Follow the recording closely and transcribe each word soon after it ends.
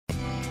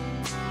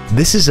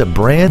This is a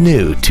brand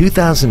new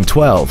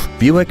 2012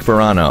 Buick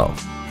Verano.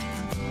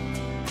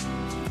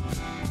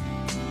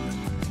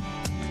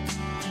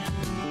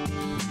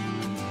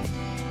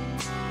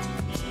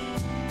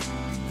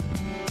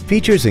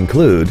 Features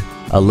include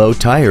a low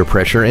tire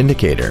pressure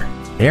indicator,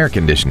 air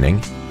conditioning,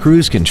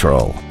 cruise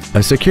control,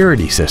 a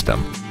security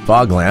system,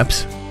 fog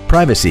lamps,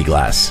 privacy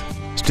glass,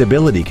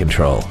 stability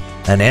control,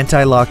 an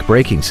anti-lock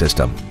braking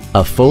system,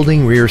 a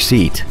folding rear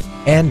seat,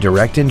 and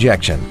direct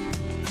injection.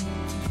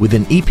 With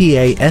an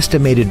EPA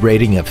estimated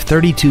rating of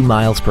 32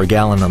 miles per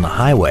gallon on the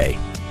highway,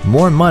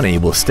 more money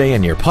will stay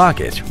in your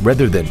pocket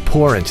rather than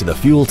pour into the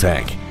fuel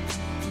tank.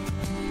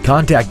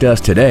 Contact us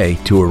today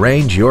to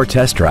arrange your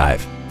test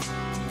drive.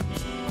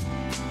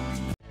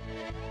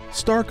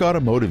 Stark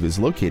Automotive is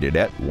located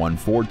at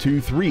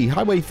 1423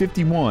 Highway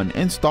 51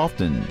 in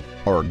Stoughton.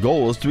 Our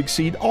goal is to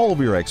exceed all of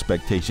your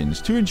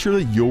expectations to ensure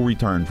that you'll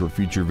return for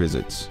future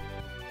visits.